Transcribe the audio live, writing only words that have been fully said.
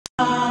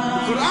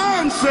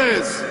Quran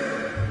says,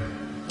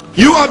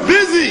 you are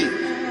busy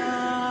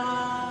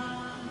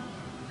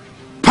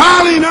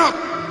piling up,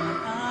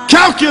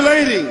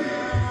 calculating,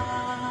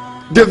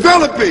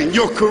 developing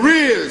your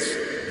careers,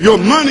 your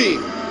money,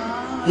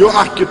 your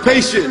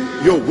occupation,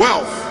 your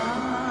wealth,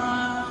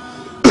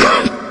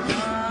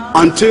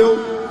 until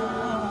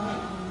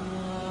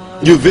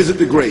you visit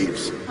the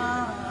graves.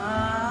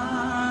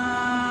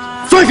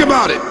 Think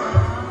about it.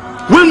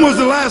 When was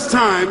the last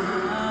time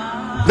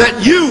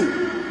that you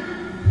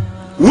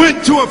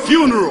went to a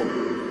funeral?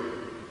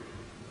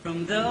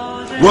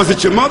 Was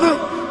it your mother?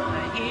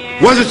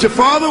 Was it your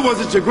father?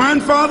 Was it your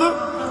grandfather?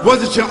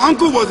 Was it your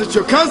uncle? Was it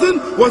your cousin?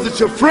 Was it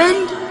your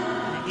friend?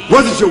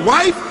 Was it your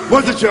wife?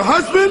 Was it your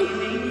husband?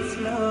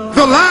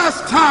 The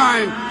last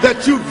time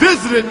that you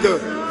visited the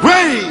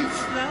grave,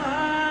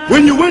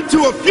 when you went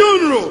to a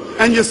funeral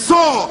and you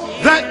saw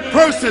that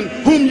person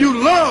whom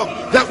you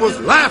loved that was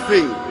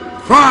laughing,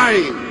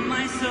 crying,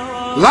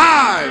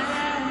 live,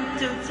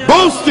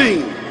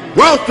 boasting,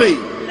 wealthy,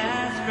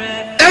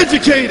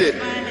 educated,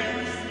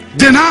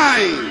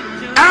 denying,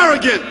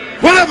 arrogant,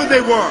 whatever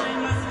they were.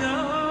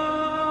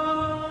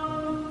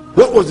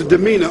 What was the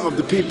demeanor of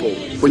the people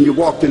when you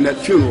walked in that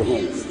funeral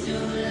home?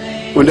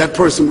 When that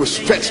person was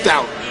stretched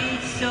out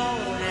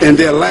in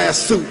their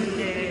last suit?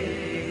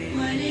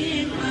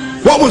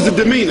 What was the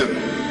demeanor?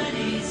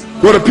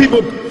 Were the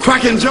people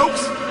cracking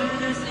jokes?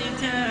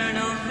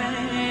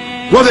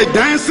 Were they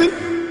dancing?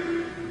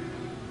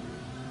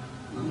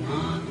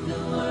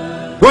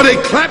 Were they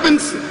clapping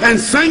and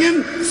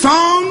singing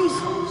songs?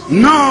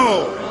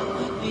 No.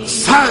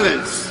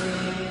 Silence.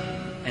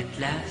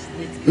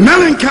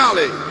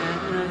 Melancholy.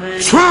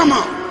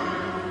 Trauma.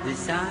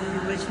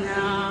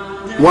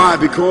 Why?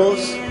 Because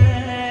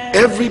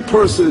every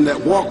person that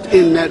walked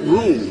in that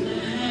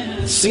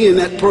room, seeing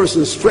that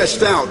person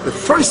stretched out, the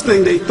first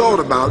thing they thought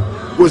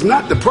about was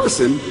not the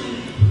person.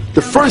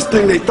 The first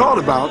thing they thought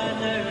about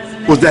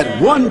was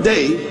that one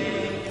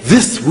day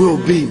this will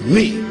be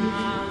me.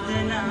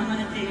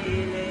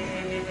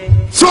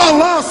 So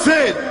Allah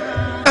said,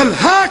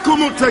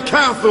 Alhaakumut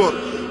takathur.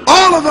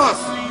 All of us,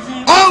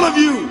 all of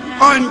you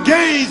are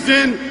engaged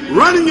in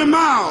running your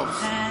mouths,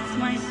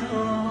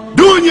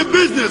 doing your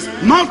business,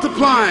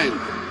 multiplying,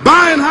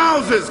 buying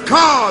houses,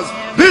 cars,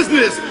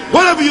 business,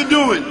 whatever you're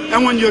doing.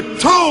 And when you're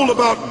told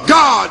about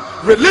God,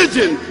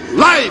 religion,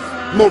 life,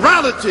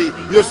 morality,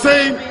 you're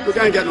saying, look,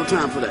 I ain't got no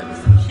time for that.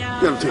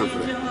 I got no time for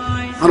that.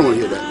 I don't want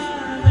to hear that.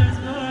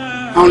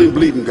 I don't even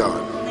believe in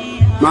God.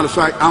 Matter of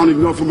fact, I don't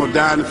even know if I'm going to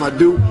die, and if I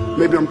do,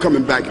 maybe I'm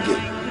coming back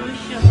again.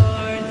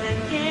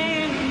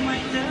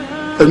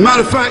 As a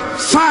matter of fact,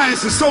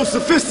 science is so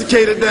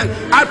sophisticated that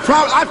I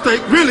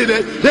think really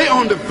that they're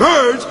on the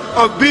verge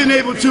of being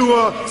able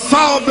to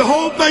solve the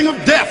whole thing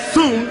of death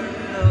soon.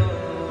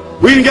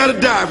 We ain't got to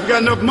die. If we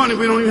got enough money,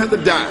 we don't even have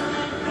to die.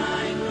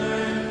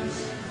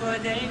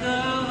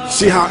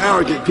 See how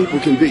arrogant people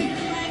can be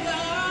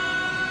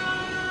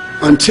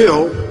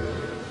until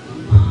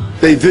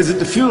they visit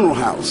the funeral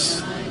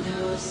house.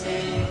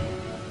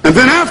 And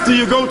then after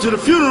you go to the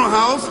funeral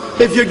house,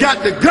 if you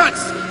got the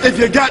guts, if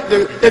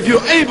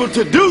you're able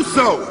to do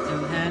so,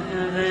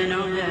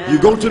 you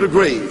go to the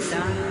grave.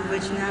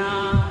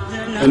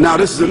 And now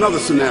this is another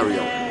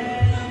scenario.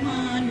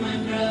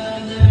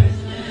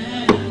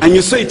 And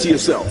you say to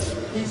yourself,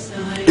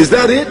 is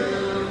that it?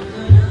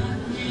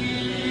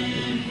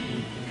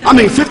 I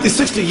mean, 50,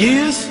 60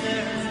 years,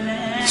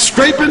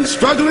 scraping,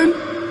 struggling,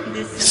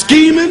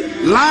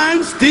 scheming,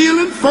 lying,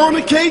 stealing,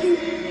 fornicating,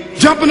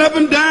 jumping up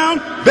and down,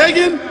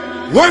 begging,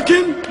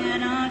 working,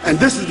 and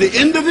this is the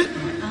end of it?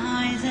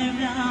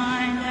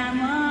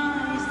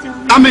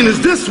 I mean,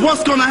 is this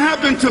what's going to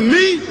happen to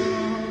me?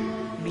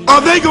 Are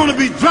they going to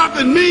be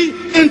dropping me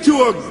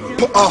into a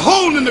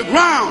hole in the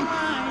ground?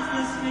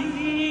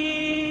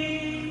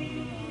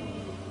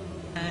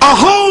 A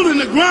hole in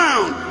the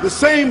ground, the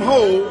same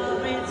hole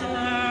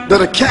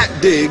that a cat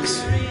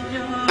digs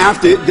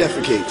after it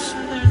defecates.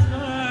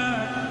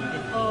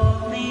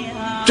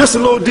 Just a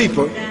little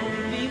deeper.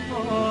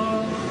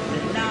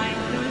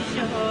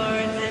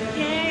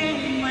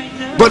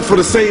 But for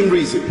the same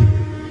reason.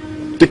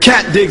 The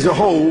cat digs a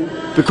hole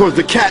because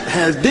the cat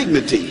has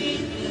dignity.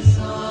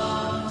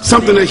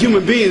 Something that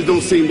human beings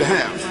don't seem to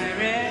have.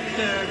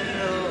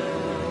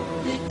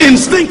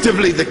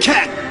 Instinctively, the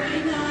cat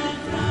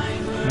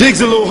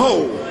digs a little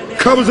hole,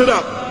 covers it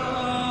up.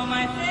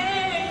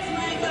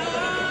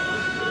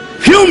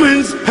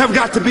 Humans have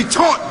got to be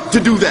taught to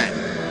do that.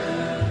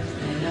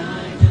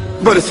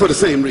 But it's for the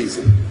same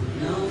reason.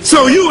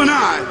 So you and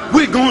I,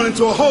 we're going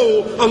into a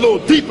hole a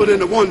little deeper than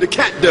the one the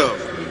cat dug.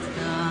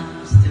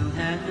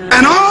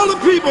 And all the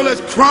people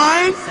that's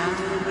crying,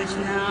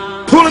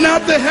 pulling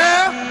out their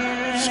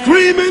hair,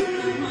 screaming,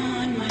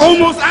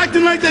 almost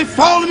acting like they're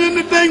falling in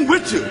the thing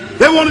with you.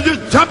 They want to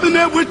just jump in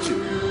there with you.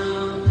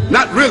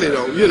 Not really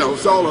though, you know,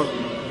 it's all an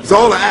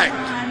act.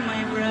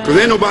 Because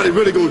ain't nobody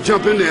really going to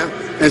jump in there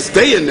and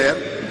stay in there.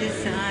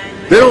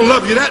 They don't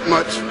love you that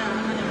much.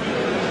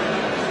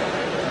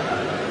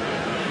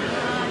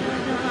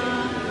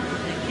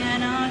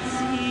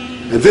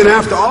 And then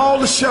after all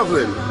the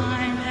shoveling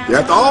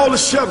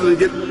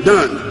get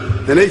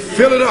done, then they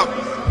fill it up.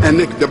 And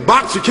the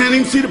box, you can't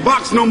even see the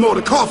box no more,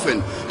 the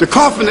coffin that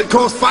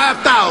cost $5,000.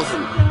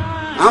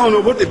 I don't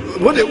know what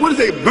did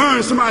they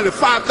burn somebody in a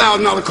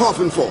 $5,000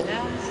 coffin for?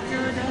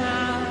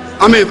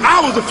 I mean, if I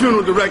was a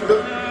funeral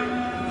director,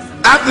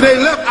 after they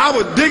left, I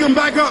would dig them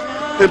back up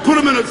and put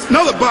them in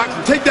another box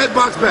and take that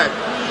box back.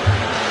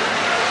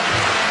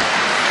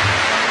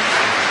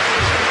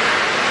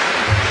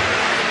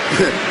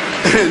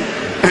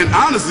 and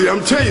honestly,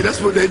 I'm telling you, that's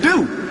what they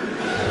do.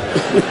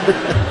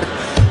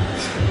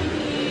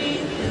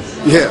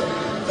 Yeah.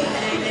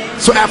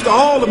 So after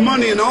all the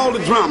money and all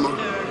the drama,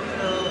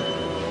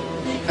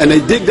 and they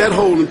dig that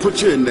hole and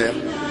put you in there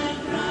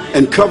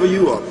and cover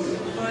you up,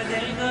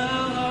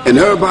 and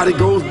everybody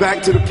goes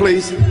back to the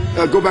place,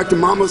 go back to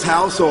mama's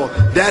house or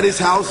daddy's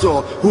house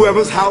or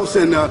whoever's house,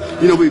 and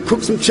you know, we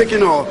cook some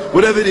chicken or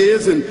whatever it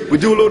is, and we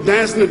do a little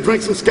dancing and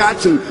drink some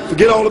scotch and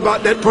forget all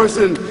about that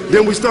person, and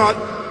then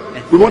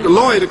we want the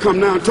lawyer to come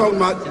now and talk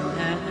about,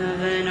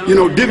 you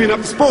know, divvying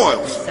up the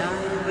spoils.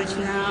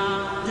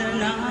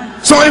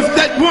 So if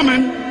that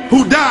woman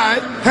who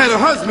died had a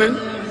husband,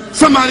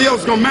 somebody else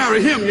is going to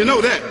marry him, you know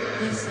that.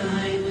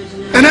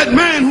 And that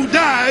man who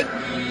died,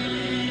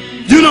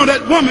 you know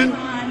that woman,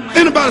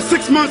 in about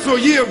 6 months or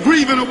a year of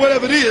grieving or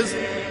whatever it is,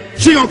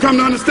 she going to come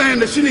to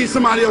understand that she needs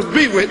somebody else to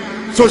be with,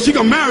 so she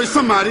going to marry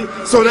somebody.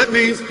 So that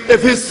means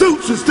if his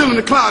suits are still in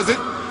the closet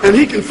and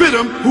he can fit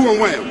them, who going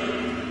to wear them?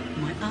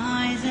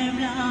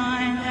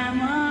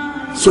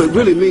 So it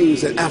really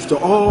means that after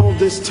all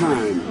this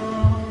time,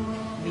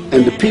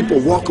 and the people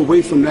walk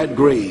away from that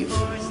grave,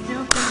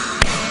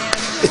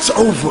 it's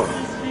over.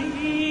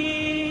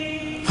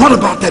 What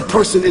about that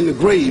person in the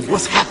grave?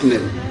 What's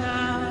happening?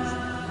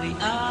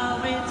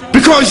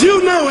 Because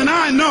you know and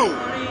I know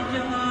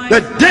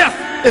that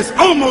death is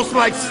almost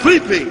like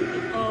sleeping.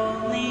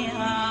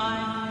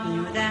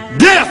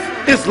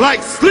 Death is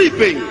like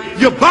sleeping.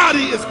 Your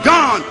body is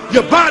gone.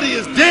 Your body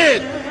is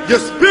dead. Your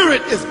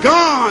spirit is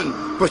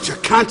gone. But your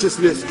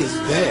consciousness is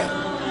there.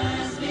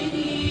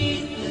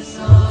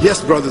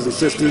 Yes, brothers and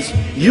sisters,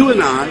 you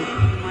and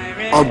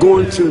I are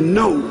going to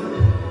know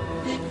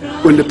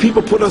when the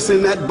people put us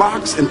in that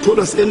box and put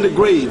us in the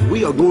grave.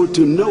 We are going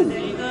to know.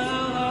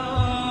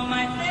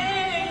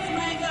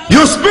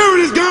 Your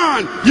spirit is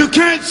gone. You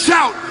can't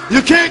shout.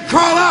 You can't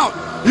call out.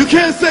 You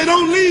can't say,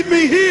 don't leave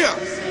me here.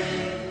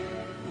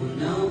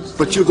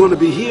 But you're going to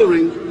be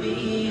hearing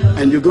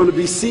and you're going to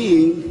be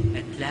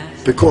seeing,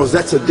 because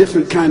that's a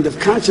different kind of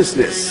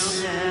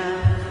consciousness.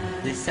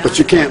 But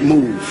you can't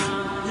move.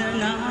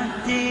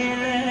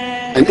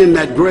 And in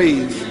that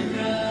grave,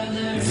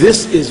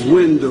 this is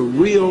when the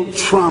real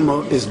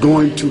trauma is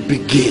going to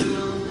begin.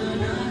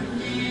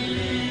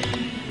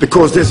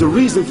 Because there's a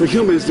reason for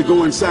humans to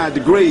go inside the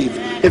grave.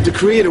 If the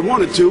Creator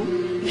wanted to,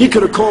 He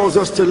could have caused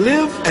us to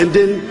live and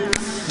then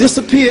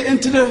disappear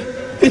into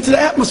the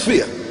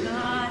atmosphere.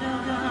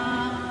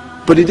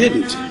 But He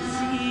didn't.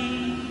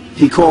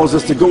 He caused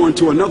us to go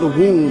into another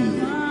womb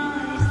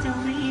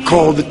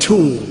called the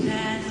tomb.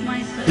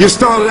 You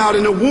started out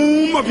in the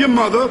womb of your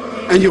mother,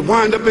 and you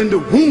wind up in the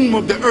womb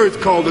of the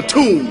earth called the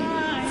tomb.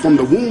 From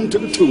the womb to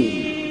the tomb.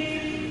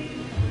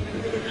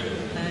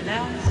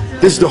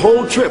 This is the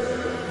whole trip.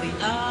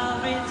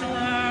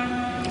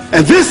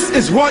 And this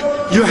is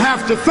what you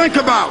have to think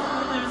about.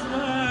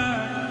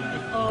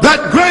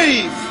 That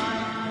grave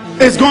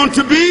is going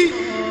to be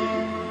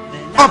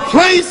a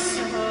place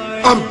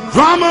of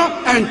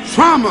drama and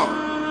trauma.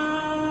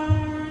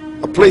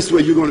 A place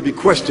where you're going to be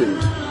questioned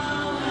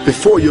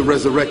before you're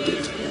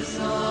resurrected.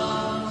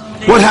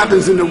 What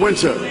happens in the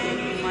winter?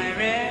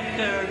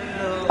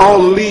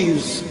 All the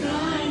leaves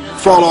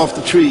fall off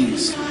the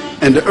trees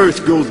and the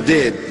earth goes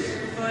dead.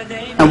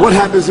 And what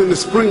happens in the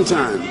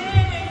springtime?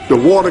 The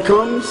water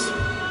comes,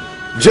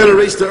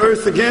 generates the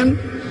earth again,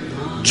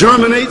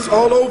 germinates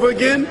all over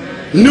again,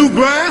 new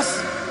grass,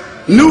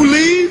 new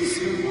leaves,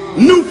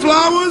 new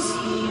flowers,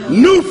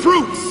 new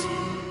fruits.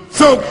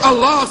 So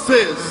Allah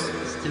says,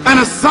 and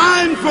a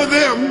sign for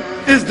them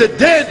is the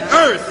dead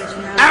earth.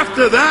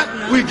 After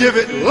that, we give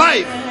it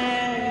life.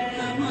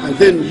 And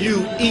then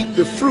you eat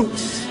the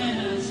fruits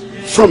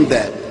from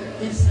that.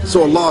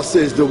 So Allah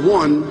says, the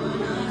one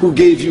who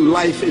gave you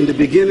life in the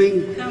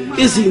beginning,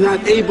 is He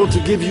not able to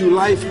give you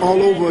life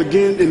all over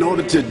again in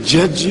order to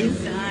judge you?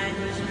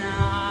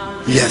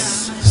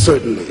 Yes,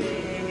 certainly.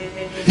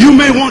 You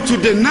may want to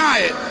deny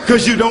it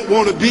because you don't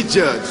want to be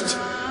judged.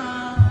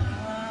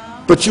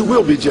 But you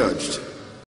will be judged.